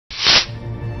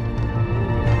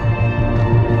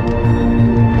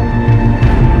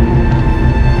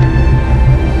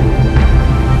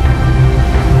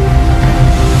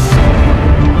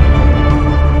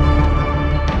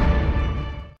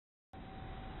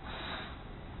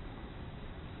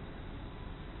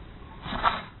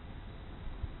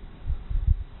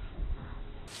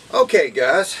Okay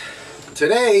guys,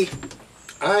 today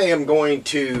I am going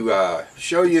to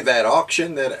show you that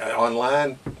auction that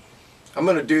online. I'm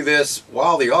going to do this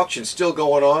while the auction's still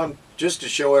going on, just to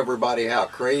show everybody how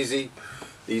crazy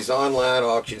these online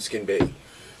auctions can be.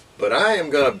 But I am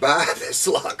going to buy this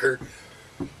locker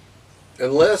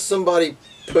unless somebody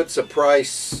puts a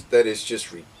price that is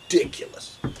just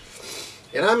ridiculous.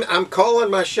 And I'm calling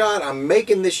my shot. I'm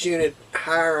making this unit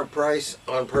higher in price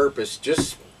on purpose,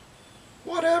 just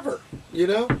whatever, you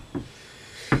know.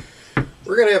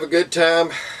 We're gonna have a good time.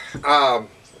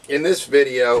 In this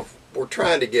video, we're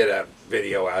trying to get a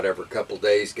video out every couple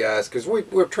days, guys, because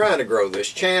we're trying to grow this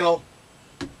channel.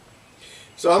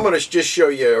 So I'm gonna just show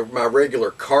you my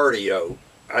regular cardio.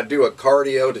 I do a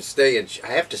cardio to stay in. I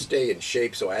have to stay in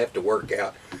shape, so I have to work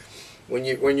out. When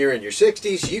you're in your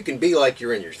 60s, you can be like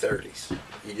you're in your 30s.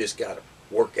 You just gotta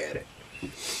work at it,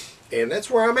 and that's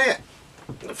where I'm at.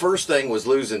 The first thing was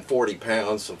losing 40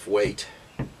 pounds of weight,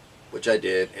 which I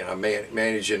did, and I'm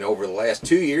managing over the last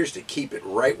 2 years to keep it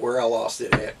right where I lost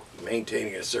it at,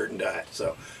 maintaining a certain diet.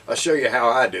 So I'll show you how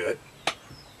I do it.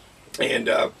 And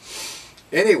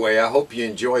anyway, I hope you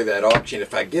enjoy that auction.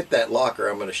 If I get that locker,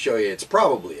 I'm going to show you it's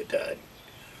probably a dud.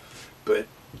 But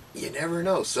you never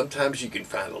know. Sometimes you can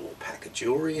find a little pack of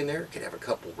jewelry in there. It can have a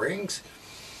couple rings.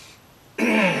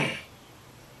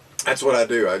 That's what I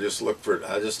do. I just look for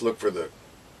the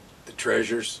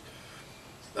treasures.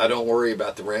 I don't worry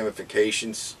about the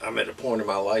ramifications. I'm at a point in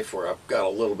my life where I've got a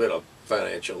little bit of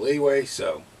financial leeway,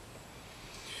 so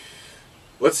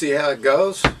let's see how it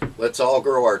goes. Let's all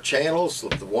grow our channels.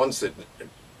 The ones that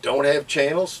don't have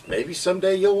channels, maybe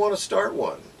someday you'll want to start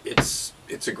one. It's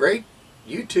a great,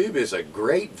 YouTube is a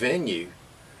great venue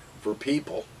for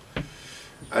people.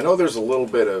 I know there's a little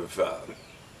bit of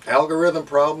algorithm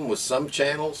problem with some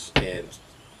channels, and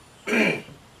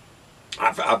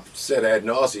I've said ad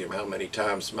nauseum how many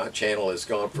times my channel has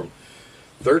gone from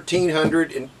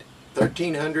 1310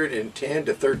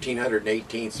 to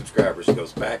 1318 subscribers. It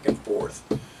goes back and forth.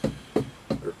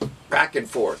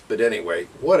 But anyway,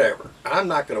 whatever. I'm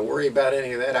not going to worry about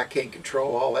any of that. I can't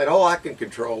control all that. All I can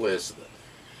control is the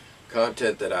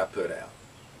content that I put out.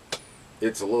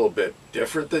 It's a little bit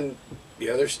different than the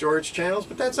other storage channels,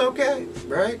 but that's okay,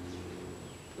 right?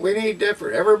 We need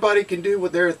different. Everybody can do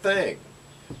with their thing.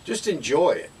 Just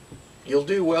enjoy it. You'll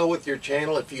do well with your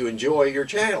channel if you enjoy your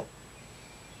channel.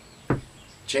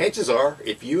 Chances are,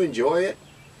 if you enjoy it,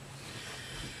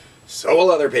 so will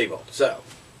other people. So,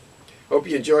 hope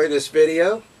you enjoy this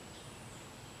video.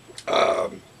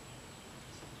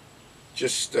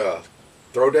 Just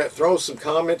throw some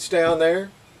comments down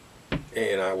there,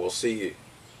 and I will see you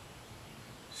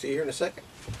here in a second.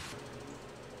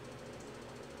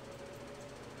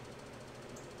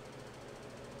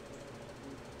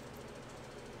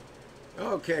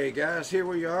 Okay guys, here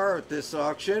we are at this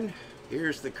auction.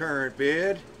 Here's the current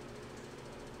bid.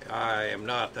 I am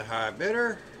not the high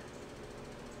bidder.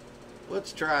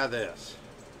 Let's try this.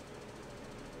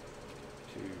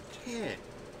 210.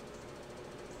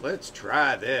 Let's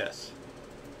try this.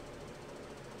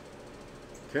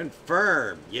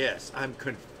 Confirm. Yes, I'm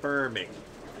confirming.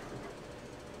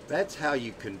 That's how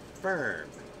you confirm.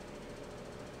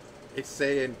 It's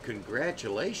saying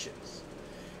congratulations.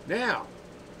 Now,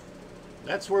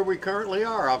 that's where we currently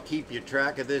are. I'll keep you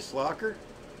track of this locker.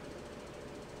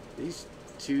 These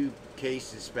two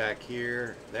cases back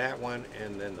here, that one,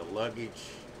 and then the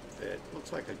luggage that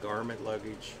looks like a garment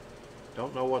luggage.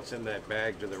 Don't know what's in that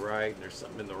bag to the right, and there's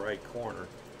something in the right corner.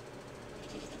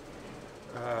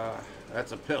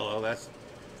 That's a pillow. That's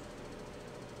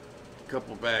a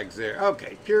couple bags there.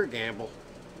 Okay, pure gamble.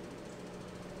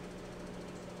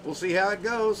 We'll see how it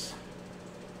goes.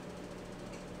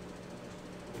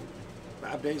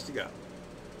 5 days to go.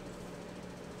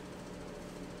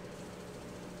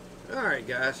 Alright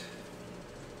guys,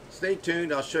 stay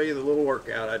tuned. I'll show you the little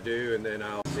workout I do, and then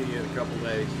I'll see you in a couple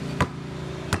days.